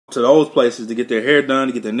to those places to get their hair done,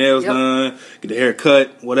 to get their nails done, get their hair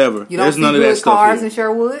cut, whatever. You don't see none of that stuff cars here. In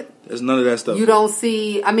Sherwood. There's none of that stuff. You don't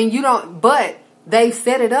see. I mean, you don't. But they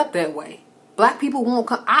set it up that way. Black people won't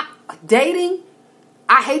come. Dating.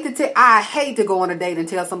 I hate to go on a date and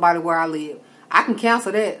tell somebody where I live. I can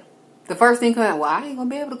cancel that. The first thing comes out, well, I ain't gonna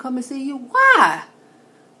be able to come and see you. Why?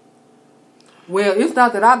 Well, it's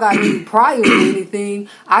not that I got any priors or anything.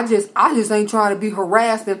 I just ain't trying to be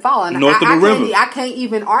harassed and followed. North of the river. I can't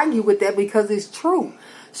even argue with that because it's true.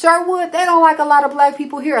 Sherwood, they don't like a lot of black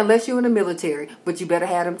people here unless you're in the military. But you better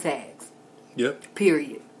have them tags. Yep.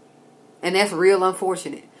 Period. And that's real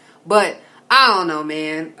unfortunate. But I don't know,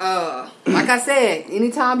 man. Like I said,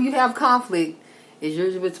 anytime you have conflict, it's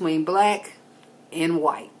usually between black and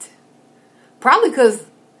white. Probably because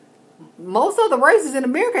most of the races in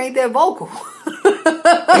America ain't that vocal.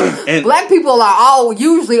 And black people are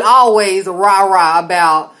usually always rah-rah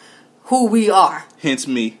about who we are. Hence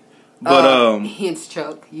me. But hence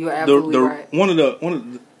Chuck. You're absolutely right. One of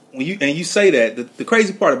the when you say that, the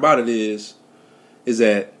crazy part about it is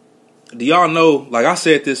that, do y'all know, like I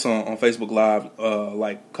said this on Facebook Live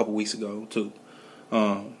like a couple weeks ago too.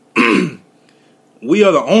 We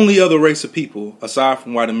are the only other race of people aside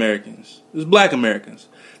from white Americans, there's black Americans,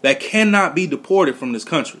 that cannot be deported from this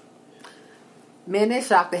country. Man, that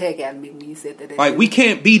shocked the heck out of me when you said that. Like, we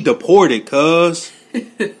can't be deported, cuz.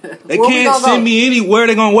 They can't send me anywhere.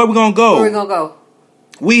 Where we gonna go? Where we gonna go?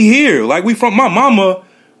 We here. Like, we from, my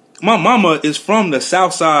mama is from the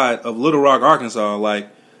south side of Little Rock, Arkansas. Like,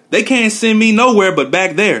 they can't send me nowhere but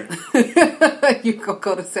back there. You gonna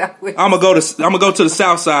go to Southwest? I'm gonna go to the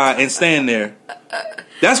south side and stand there.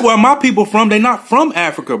 That's where my people from. They not from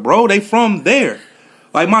Africa, bro. They from there.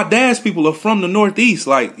 Like, my dad's people are from the Northeast.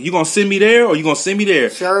 Like, you gonna send me there or you gonna send me there?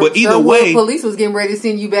 Sure, but either way, police was getting ready to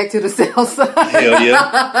send you back to the south side. Hell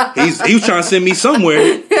yeah, he was trying to send me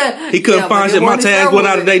somewhere. He couldn't find shit. My tags went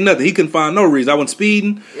out of date. Nothing. He couldn't find no reason. I wasn't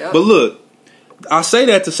speeding. Yep. But look, I say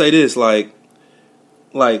that to say this. Like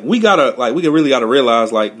we really gotta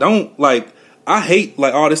realize. Like, don't like. I hate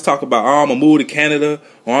like all this talk about, oh, I'm gonna move to Canada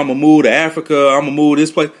or I'm gonna move to Africa. I'm gonna move to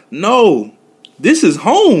this place. No. This is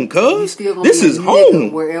home, cuz. This is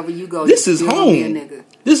home. Wherever you go, this is home.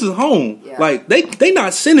 This is home. Yeah. Like, they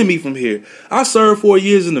not sending me from here. I served 4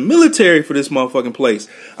 years in the military for this motherfucking place.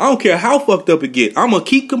 I don't care how fucked up it get. I'm gonna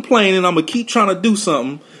keep complaining. I'm gonna keep trying to do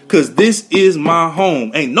something because this is my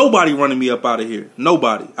home. Ain't nobody running me up out of here.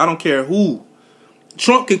 Nobody. I don't care who.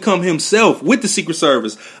 Trump can come himself with the Secret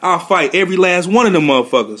Service. I'll fight every last one of them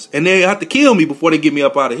motherfuckers. And they have to kill me before they get me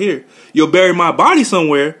up out of here. You'll bury my body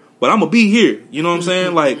somewhere, but I'm going to be here. You know what I'm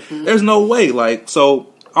saying? Like, there's no way. Like,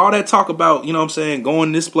 so all that talk about, you know what I'm saying,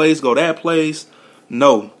 going this place, go that place.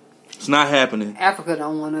 No, it's not happening. Africa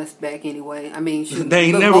don't want us back anyway. I mean, they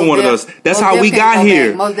ain't never wanted us. That's how we got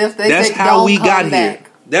here. That's how we got here.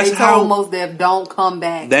 That's how most def don't come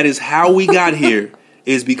back. That is how we got here,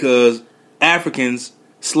 is because Africans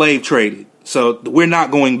slave traded. So we're not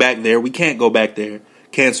going back there. We can't go back there.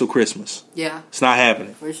 Cancel Christmas. Yeah. It's not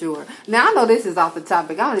happening. For sure. Now, I know this is off the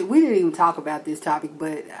topic. We didn't even talk about this topic,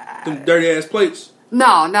 but... them dirty-ass plates?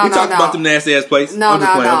 No. We talked about them nasty-ass plates? No.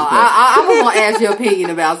 I was going to ask your opinion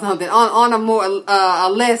about something on a more, a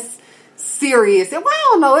less serious... Well, I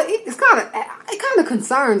don't know. It kind of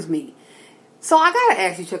concerns me. So I got to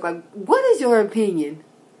ask you, Chuck, like, what is your opinion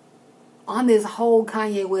on this whole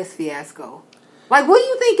Kanye West fiasco? Like, what do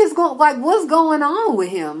you think is going? Like, what's going on with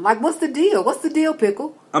him? Like, what's the deal? What's the deal,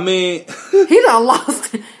 Pickle? I mean, he done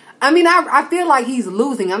lost. I mean, I feel like he's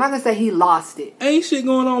losing. I'm not gonna say he lost it. Ain't shit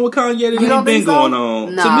going on with Kanye that ain't been going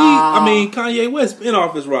on. No. To me, I mean, Kanye West been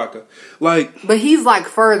off his rocker. Like, but he's like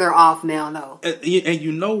further off now, though. And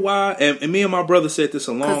you know why? And me and my brother said this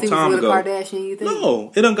a long time ago. Because he was with a Kardashian, you think?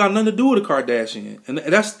 No, it done got nothing to do with a Kardashian. And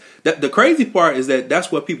that's the crazy part is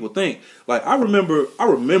that's what people think. Like, I remember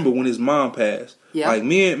when his mom passed. Yeah. Like,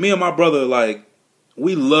 me and my brother, like,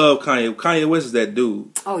 we love Kanye. Kanye West is that dude.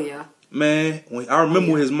 Oh, yeah. Man, I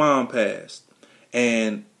remember when his mom passed.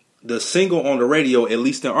 And the single on the radio, at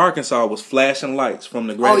least in Arkansas, was Flashing Lights from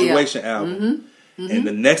the Graduation album. Mm-hmm. Mm-hmm. And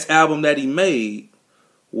the next album that he made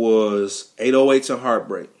was 808s and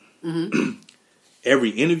Heartbreak. Mm-hmm. Every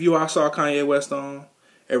interview I saw Kanye West on,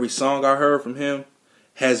 every song I heard from him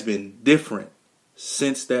has been different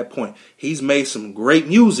since that point. He's made some great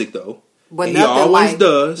music, though. But he always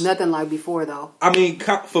does. Nothing like before, though. I mean,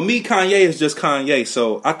 for me, Kanye is just Kanye,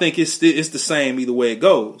 so I think it's the same either way it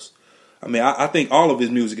goes. I mean, I think all of his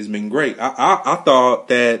music has been great. I thought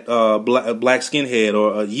that Black Skinhead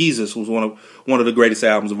or Yeezus was one of the greatest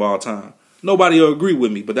albums of all time. Nobody will agree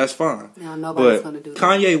with me, but that's fine. No, nobody's going to do that.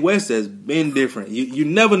 Kanye West has been different. You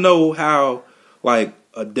never know how, like,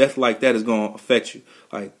 a death like that is going to affect you.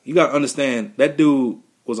 Like, you got to understand, that dude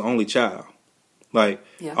was an only child. Like,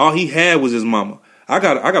 all he had was his mama. I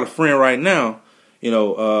got a friend right now, you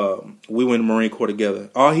know, we went to Marine Corps together.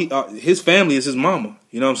 His family is his mama.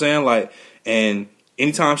 You know what I'm saying? Like, and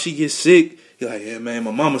anytime she gets sick, he's like, yeah, man,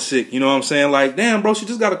 my mama's sick. You know what I'm saying? Like, damn, bro, she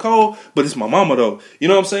just got a cold, but it's my mama, though. You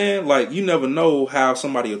know what I'm saying? Like, you never know how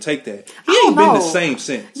somebody will take that. He ain't been the same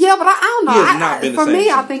since. Yeah, but I don't know. He has not been the same for me,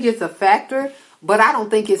 since. I think it's a factor, but I don't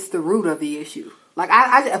think it's the root of the issue.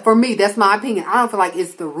 Like, for me, that's my opinion. I don't feel like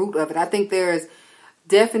it's the root of it. I think there's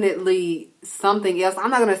definitely something else. I'm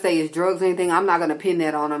not going to say it's drugs or anything. I'm not going to pin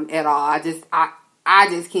that on him at all. I just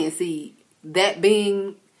can't see that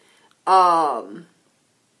being, I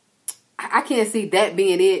can't see that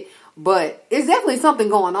being it, but it's definitely something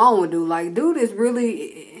going on with dude. Like, dude is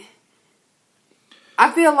really,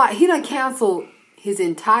 I feel like he done canceled his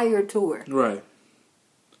entire tour. Right.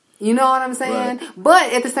 You know what I'm saying? Right.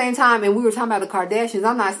 But at the same time, and we were talking about the Kardashians,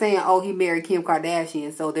 I'm not saying, oh, he married Kim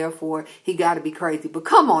Kardashian, so therefore he got to be crazy. But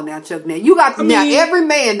come on now, Chuck. Now, you got now every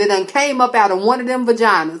man that done came up out of one of them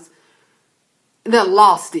vaginas done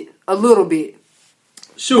lost it a little bit.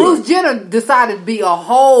 Sure. Bruce Jenner decided to be a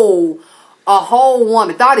whole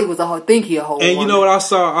woman. Thought he was a whole woman. And you know what I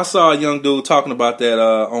saw? I saw a young dude talking about that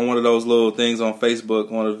on one of those little things on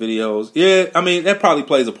Facebook, one of the videos. Yeah, I mean, that probably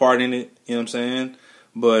plays a part in it. You know what I'm saying?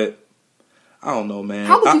 But I don't know, man.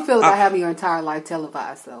 How would you feel about having your entire life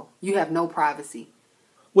televised, though? You have no privacy.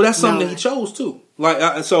 Well, that's something that he chose too.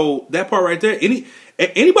 Like, so that part right there.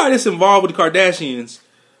 Anybody that's involved with the Kardashians,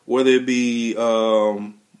 whether it be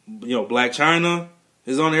Black China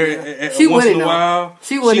is on there once in a while.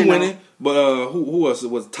 She winning. But who else?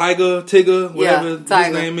 It was Tigger, whatever his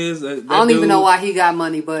name is. That I don't even know why he got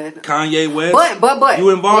money, but Kanye West. But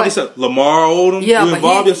you involved yourself. Lamar Odom. Yeah, you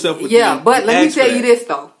involved yourself with. Yeah, but let me tell you this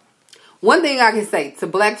though. One thing I can say to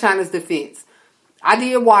Black China's defense, I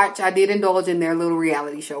did indulge in their little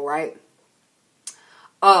reality show, right?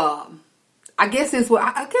 I guess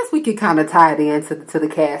we could kind of tie it in to the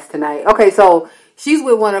cast tonight. Okay, so she's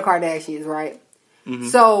with one of the Kardashians, right? Mm-hmm.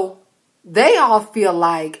 So they all feel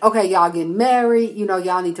like, okay, y'all getting married,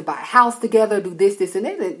 y'all need to buy a house together, do this, and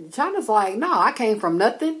that. China's like, no, I came from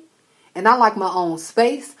nothing, and I like my own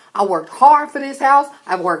space. I worked hard for this house.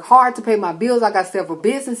 I worked hard to pay my bills. I got several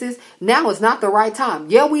businesses. Now is not the right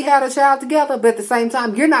time. Yeah, we had a child together, but at the same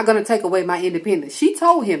time, you're not going to take away my independence. She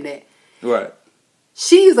told him that. Right.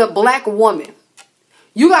 She's a black woman.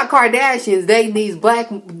 You got Kardashians dating these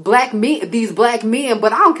black men,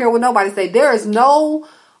 but I don't care what nobody say. There is no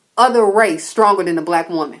other race stronger than a black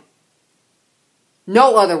woman.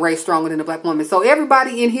 No other race stronger than a black woman. So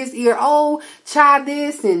everybody in his ear, oh, try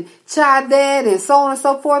this and try that and so on and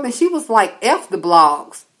so forth. And she was like, F the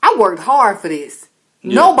blogs. I worked hard for this.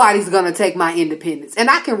 Yeah. Nobody's going to take my independence. And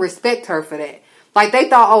I can respect her for that. Like, they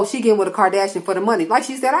thought, oh, she getting with a Kardashian for the money. Like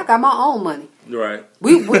she said, I got my own money. Right.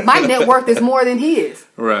 My net worth is more than his.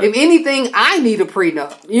 Right. If anything, I need a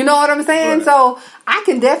prenup. You know what I'm saying? Right. So I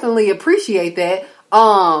can definitely appreciate that.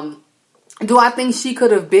 Do I think she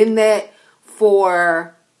could have been that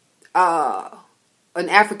for an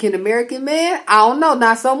African American man? I don't know,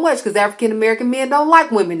 not so much, because African American men don't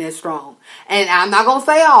like women that strong. And I'm not gonna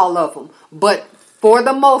say all of them, but for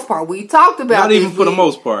the most part, we talked about. Not even for the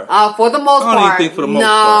most part. For the most part, I don't even think for the most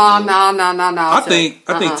part. No.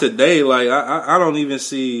 I think today, like I don't even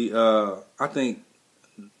see. I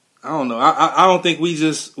don't know. I don't think we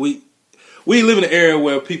live in an era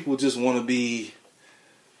where people just want to be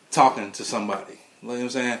talking to somebody. You know what I'm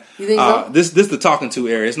saying? You think so? This the talking to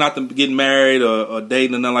area. It's not the getting married or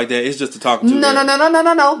dating or nothing like that. It's just the talking to area.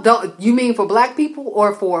 No. Don't you mean for black people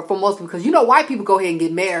or for most people? Because white people go ahead and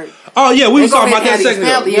get married. Oh yeah, we were talking about that second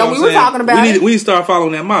ago. Yeah, we were talking about it. We need to start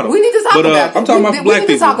following that model. We need to talk about it. I'm talking about for black people.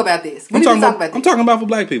 We need to talk about this. I'm talking about for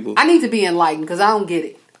black people. I need to be enlightened because I don't get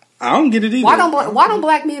it. I don't get it either. Why don't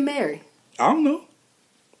black men marry? I don't know.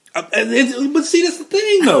 But see, that's the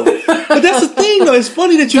thing, though. It's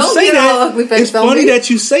funny that you say that. It's funny that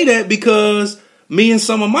you say that because me and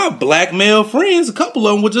some of my black male friends, a couple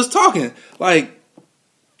of them were just talking. Like,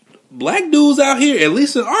 black dudes out here, at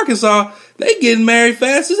least in Arkansas, they getting married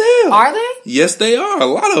fast as hell. Are they? Yes, they are. A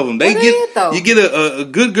lot of them. You get a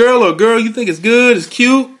good girl or a girl you think is good, is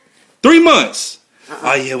cute. 3 months.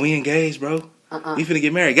 Oh yeah, we engaged, bro. We finna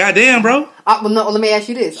get married. Goddamn, bro. Let me ask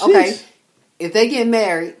you this. Jeez. Okay, if they get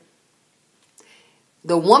married,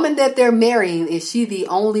 the woman that they're marrying, is she the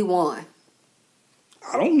only one?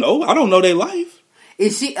 I don't know. I don't know their life.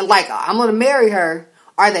 Is she like, I'm going to marry her?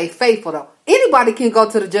 Are they faithful though? Anybody can go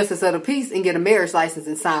to the justice of the peace and get a marriage license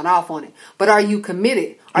and sign off on it. But are you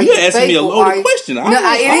committed? Are you asking me a loaded question. It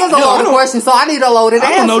is a loaded question, so I need a loaded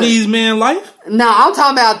answer. I don't know these men life. No, I'm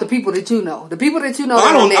talking about the people that you know. The people that you know.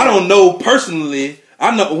 I don't know personally.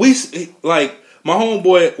 I know like my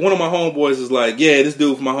homeboy. One of my homeboys is like, yeah, this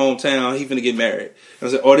dude from my hometown, he finna get married. And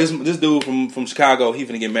I said, oh, this dude from Chicago, he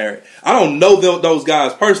finna get married. I don't know those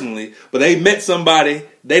guys personally, but they met somebody,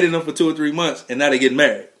 dated them for 2 or 3 months, and now they get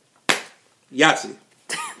married. Yahtzee.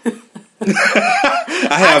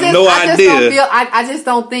 I have no idea. I just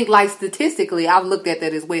don't think, like, statistically, I've looked at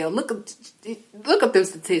that as well. Look up them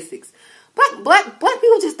statistics. Black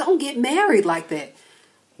people just don't get married like that.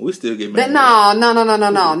 We still get married. No.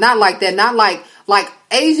 Not like that. Not like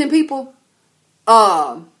Asian people.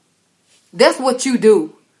 That's what you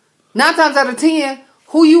do. 9 times out of 10,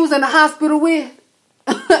 who you was in the hospital with,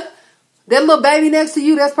 that little baby next to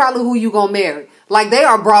you, that's probably who you gonna marry. Like, they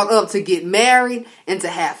are brought up to get married and to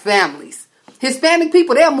have families. Hispanic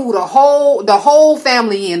people, they'll move the whole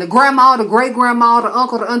family in. The grandma, the great grandma, the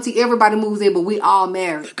uncle, the auntie, everybody moves in, but we all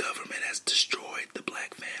married. The government has destroyed the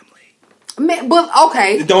black family. Man, but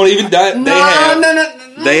okay. Don't even die.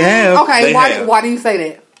 No. They have. Okay, why do you say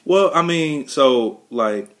that? Well, I mean, so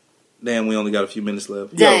like, damn, we only got a few minutes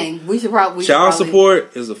left. Dang, we should probably child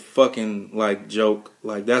support is a fucking like joke.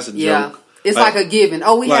 Like, that's a joke. It's like a given.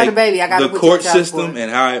 Oh, we had a baby. I got to put the court system and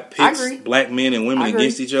how it pits black men and women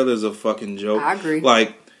against each other is a fucking joke. I agree.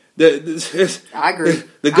 Like, I agree.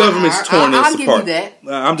 The government's torn this apart. I'll give you that.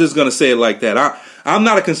 I'm just gonna say it like that. I'm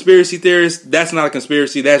not a conspiracy theorist. That's not a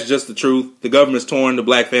conspiracy. That's just the truth. The government's torn the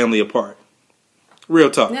black family apart. Real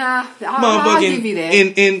talk. Nah, I'll give you that.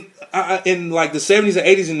 In like the 70s and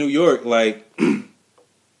 80s in New York, like,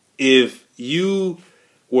 if you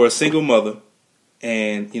were a single mother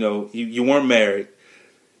and, you know, you weren't married,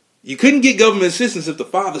 you couldn't get government assistance if the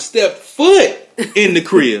father stepped foot in the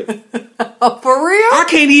crib. For real? I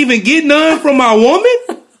can't even get none from my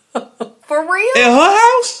woman. For real? At her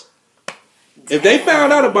house? Damn. If they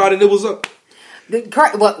found out about it, it was a...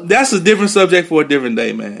 that's a different subject for a different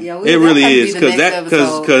day, man. Yeah, it really is,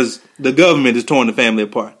 because the government is torn the family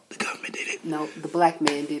apart. The government did it. No, the black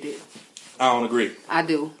man did it. I don't agree. I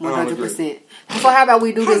do, 100%. So how about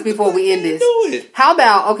we do this before we end this? Do it. How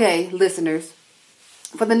about, okay, listeners,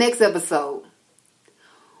 for the next episode,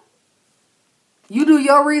 you do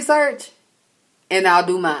your research and I'll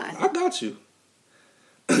do mine. I got you.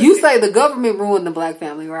 You say the government ruined the black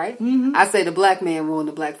family, right? Mm-hmm. I say the black man ruined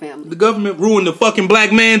the black family. The government ruined the fucking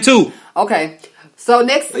black man too. Okay. So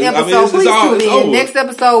next episode, please tune in. Next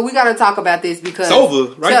episode, we got to talk about this because it's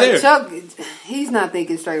over there. Chuck, he's not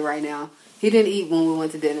thinking straight right now. He didn't eat when we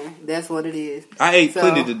went to dinner. That's what it is. I ate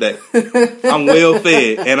plenty today. I'm well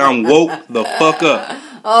fed and I'm woke the fuck up.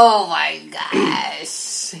 Oh my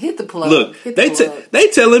gosh. Hit the plug. Look, they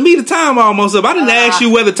telling me the time almost up. I didn't ask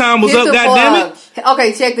you whether time was up, goddammit.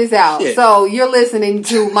 Okay, check this out. Shit. So you're listening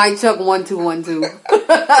to Mike Chuck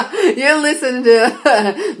 1212. You're listening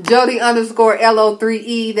to Jody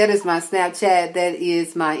 _LO3E. That is my Snapchat. That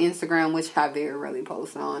is my Instagram, which I very rarely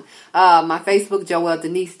post on. My Facebook, Joelle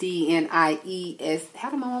Denise DNIES. How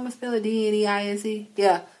did my mama spell it? DNEISE?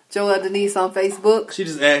 Yeah. Joelle Denise on Facebook. She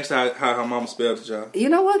just asked how her mama spelled it, y'all. You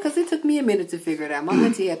know what? Because it took me a minute to figure it out. My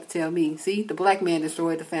auntie had to tell me. See, the black man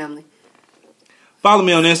destroyed the family. Follow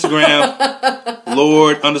me on Instagram,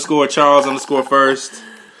 Lord _Charles _first.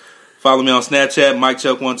 Follow me on Snapchat, Mike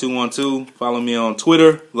Chuck 1212. Follow me on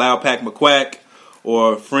Twitter, Loudpack McQuack,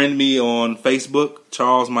 or friend me on Facebook,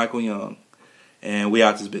 Charles Michael Young. And we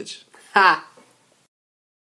out this bitch. Ha.